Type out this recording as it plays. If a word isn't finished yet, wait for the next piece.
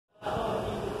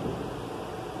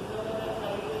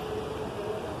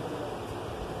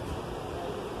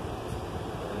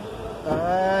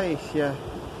guys, yeah.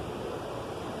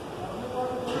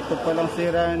 Ito palang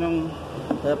sira nung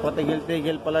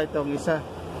patigil-tigil pala itong isa.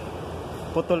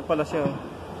 Putol pala siya.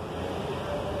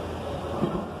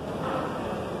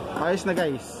 Ayos na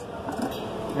guys.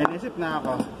 May naisip na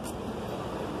ako.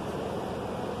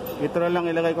 Ito na lang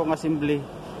ilagay kong assembly.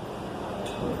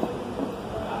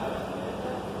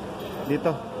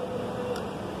 Dito.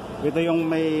 Ito yung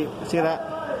may sira.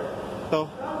 Ito.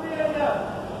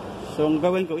 So ang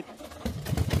gawin ko,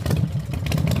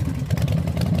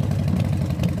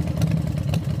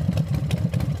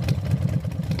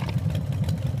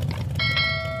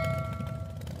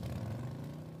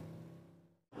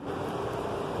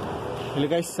 hello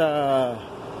guys,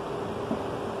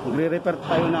 magre-repair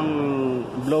tayo ng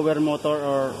blower motor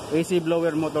or AC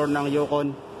blower motor ng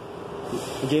Yukon,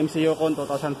 GMC Yukon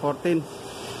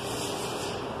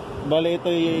 2014. Bale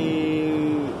ito'y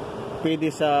pwede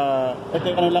sa, ito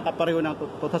yung ano lang kapareho ng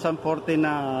 2014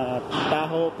 na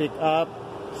Tahoe, pick up,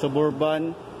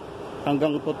 Suburban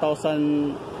hanggang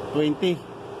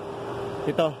 2020.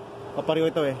 Ito,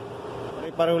 kapareho ito eh.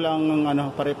 Pare-pareho lang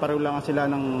ano, pare-pareho lang sila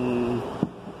ng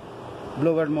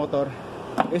blower motor,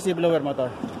 AC blower motor.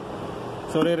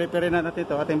 So re-repairin na natin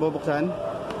ito, ating bubuksan.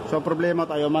 So problema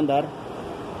tayo mandar.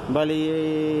 Bali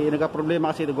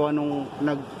nagka-problema kasi nung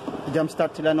nag-jump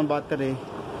start sila ng battery.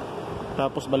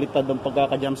 Tapos baliktad ang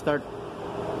pagkaka-jump start.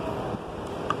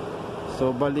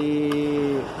 So bali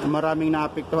maraming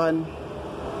naapektuhan.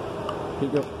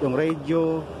 Yung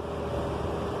radio,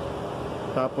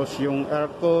 tapos yung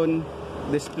aircon,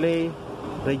 display,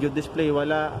 radio display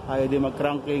wala, ayaw din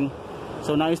mag-cranking.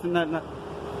 So naayos na,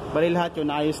 bali lahat yun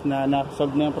naayos na,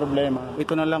 na-solve na yung problema.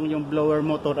 Ito na lang yung blower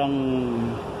motor ang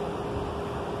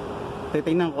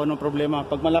titingnan ko anong problema.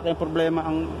 Pag malaki ang problema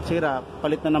ang sira,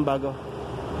 palit na ng bago.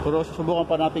 Pero susubukan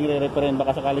pa natin re-repairin,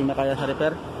 baka sakaling na kaya sa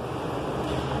repair.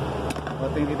 O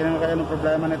titingnan kaya anong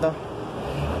problema nito.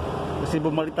 Kasi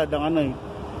bumaliktad ang ano eh,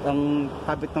 ang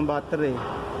kabit ng battery.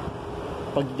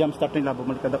 Pag jump start nila,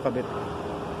 bumaliktad ang kabit.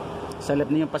 Sa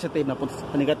left niya yung positive napunta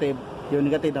sa negative, yung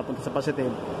negative napunta sa positive.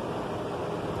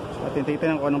 So atin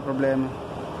titignan ko anong problema.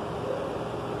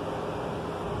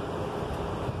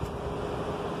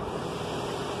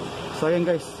 So ayan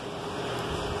guys,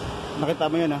 nakita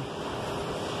mo yun ha,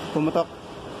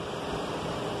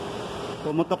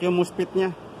 pumutok yung muspit nya.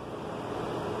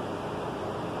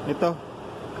 Ito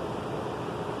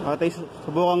ating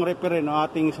subukang repairin o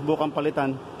ating subukang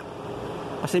palitan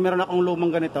kasi meron akong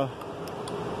lumang ganito,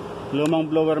 lumang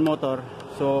blower motor.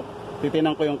 So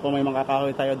titinan ko yung kung may makakahoy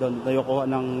tayo doon tayo kuha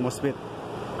ng muspit.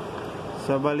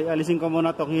 So bali alisin ko muna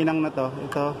itong hinang na to.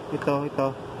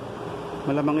 Ito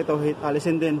malamang ito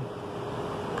alisin din.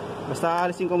 Basta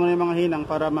alisin ko muna yung mga hinang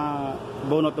para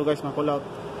mabunot to guys, ma-pull out.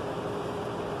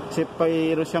 Kasi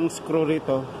mayroon siyang screw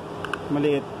rito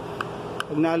maliit.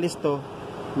 Pag naalis to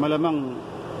malamang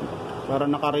para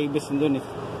naka-rebis doon eh.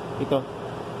 Ito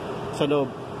sa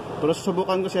loob. Pero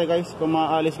susubukan ko siya guys, kung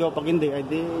maalis ko, pag hindi ay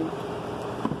di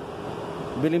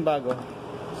bilhin bago.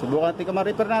 Subukan natin kung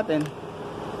ma-repair natin.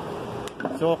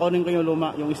 So kunin ko yung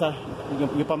luma, yung isa,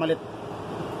 yung pamalit.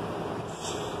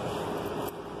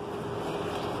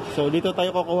 So dito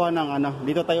tayo kukuha ng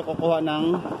dito tayo kukuha ng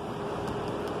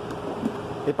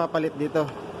ipapalit dito.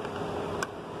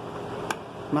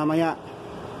 Mamaya.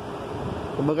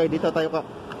 Kumbaga dito tayo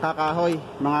kakahoy,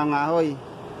 mga ngahoy.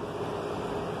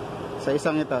 Sa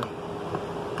isang ito.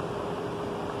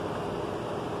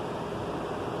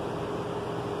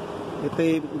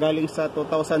 Ito galing sa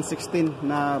 2016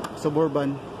 na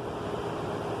Suburban.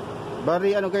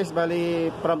 Bali guys, bali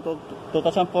from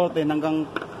 2014 hanggang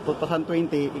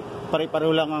 2020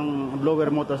 pare-pareho lang ang blower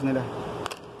motors nila.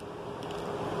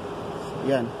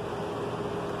 Yan.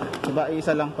 Diba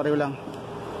isa lang, pareho lang.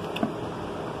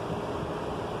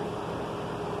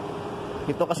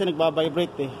 Ito kasi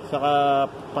nagba-vibrate eh, saka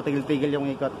patigil-tigil yung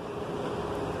ikot.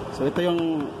 So ito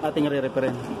yung ating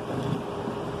re-repairin.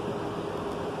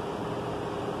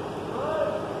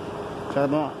 So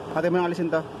ating mo yung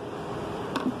alisin to.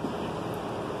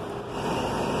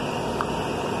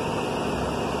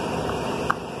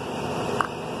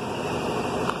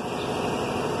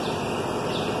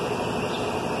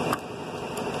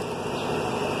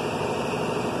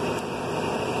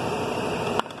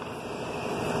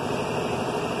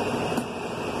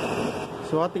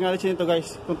 So ating alisin ito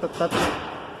guys,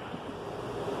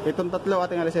 itong tatlo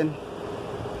ating alisin.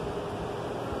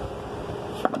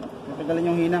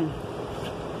 Tanggalin yung hinang.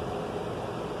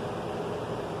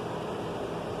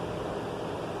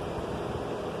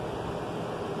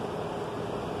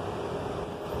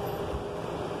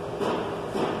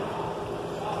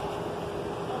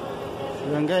 So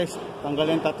yan guys,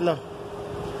 tanggalin tatlo.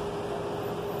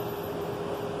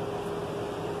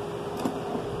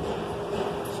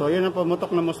 So yun ang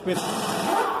pumutok na MOSFET.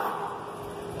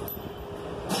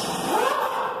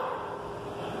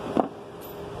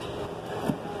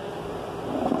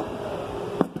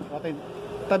 Okay,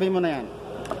 tabi mo na yan.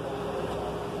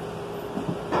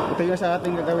 Ito yung sa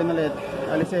ating gagawin ulit.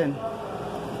 Alisin.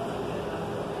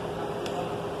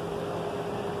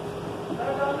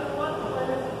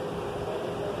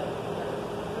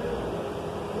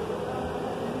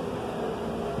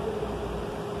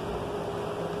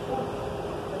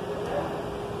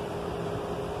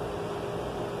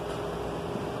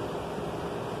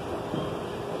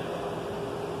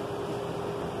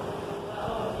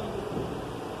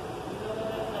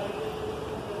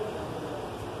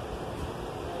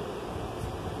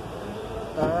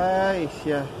 Ay,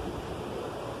 siya.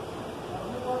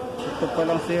 Ito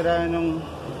palang sira nung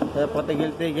kaya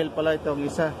patigil-tigil pala itong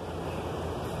isa.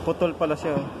 Putol pala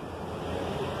siya.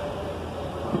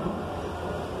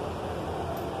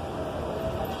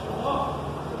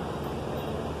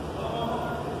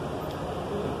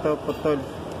 Ito putol.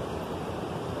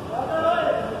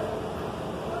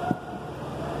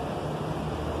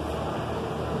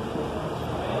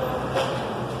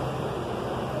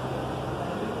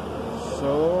 So,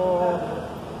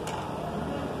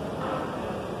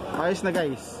 ayos na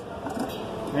guys.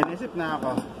 May naisip na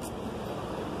ako.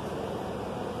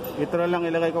 Ito na lang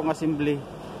ilagay kong assembly.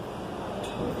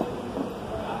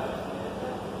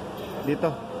 Dito.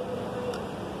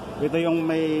 Ito yung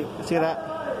may sira.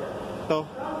 Ito.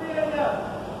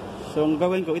 So, ang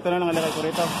gawin ko, ito na lang ilagay ko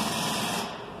rito.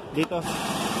 Dito.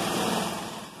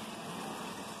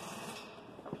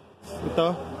 Ito.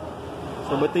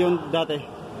 So, ito yung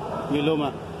dati. Yung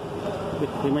luma.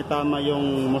 Hindi may tama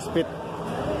yung MOSFET.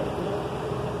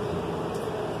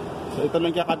 So ito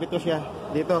lang kakabit ko siya.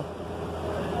 Dito.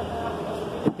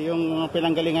 Ito yung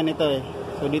pinanggalingan nito eh.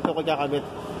 So dito ko kakabit.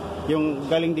 Yung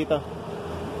galing dito.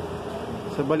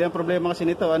 So bali ang problema kasi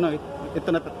nito, ano, ito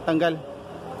natanggal.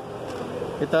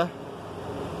 Ito.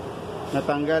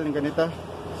 Natanggal yung ganito.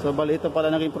 So bali ito pala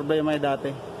naging problema yung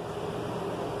dati.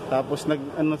 Tapos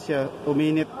ano siya,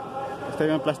 uminit. Ito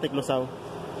yung plastic lusaw.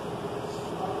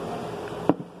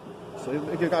 So,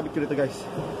 ikakabit ko dito guys.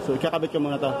 So, ikakabit ko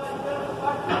muna to.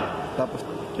 Tapos,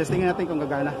 testingin natin kung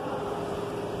gagana.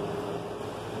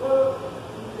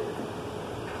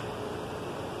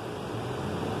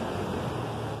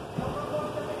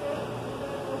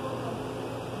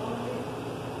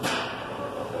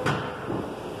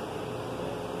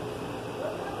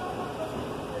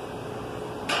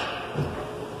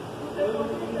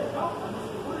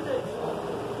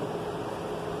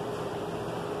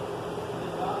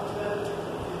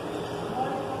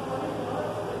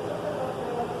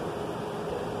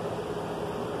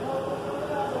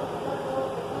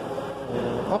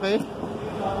 Okay.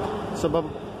 So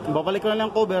babalik ko na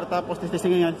lang cover tapos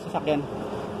testingin yan sa sasakyan.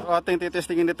 So ating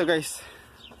titestingin dito guys.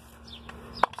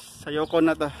 Sa Yukon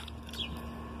na to.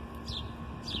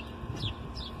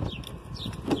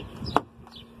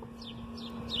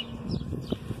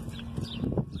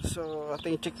 So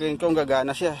ating checkin kung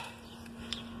gagana siya.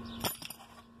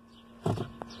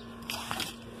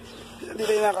 Hindi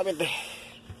tayo nakakabit eh.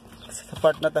 Sa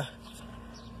part na to.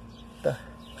 Ito.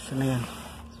 Saan na yan?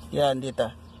 Yan dito.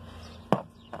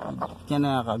 Yan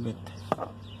nakakabit.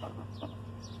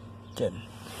 Diyan.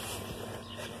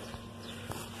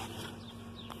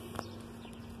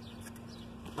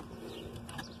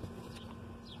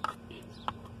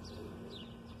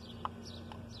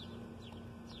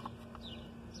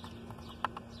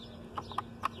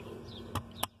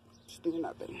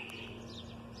 Tingnan natin.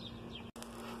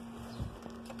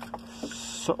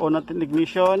 So on natin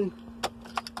ignition.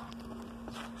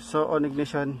 So on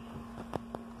ignition.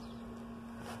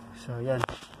 So yan.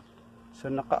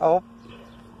 So naka-off.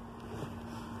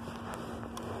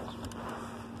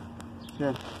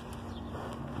 Yan.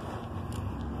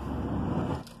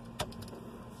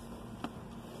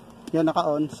 Yan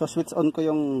naka-on. So switch on ko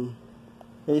yung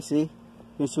AC,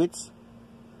 yung switch.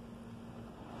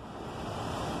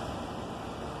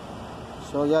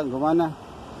 So yan, gumana.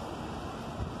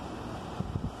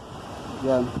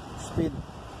 Yan, speed.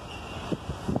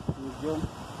 Medium.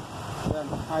 Yan,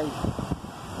 high.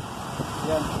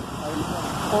 Yan,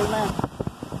 full na.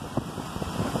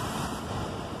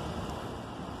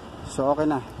 So okay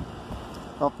na.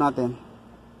 Off natin.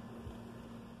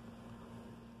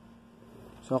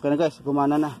 So okay na guys,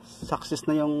 gumana na. Success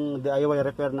na yung DIY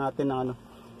repair natin ng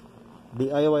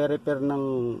DIY repair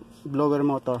ng blower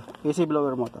motor, AC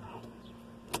blower motor.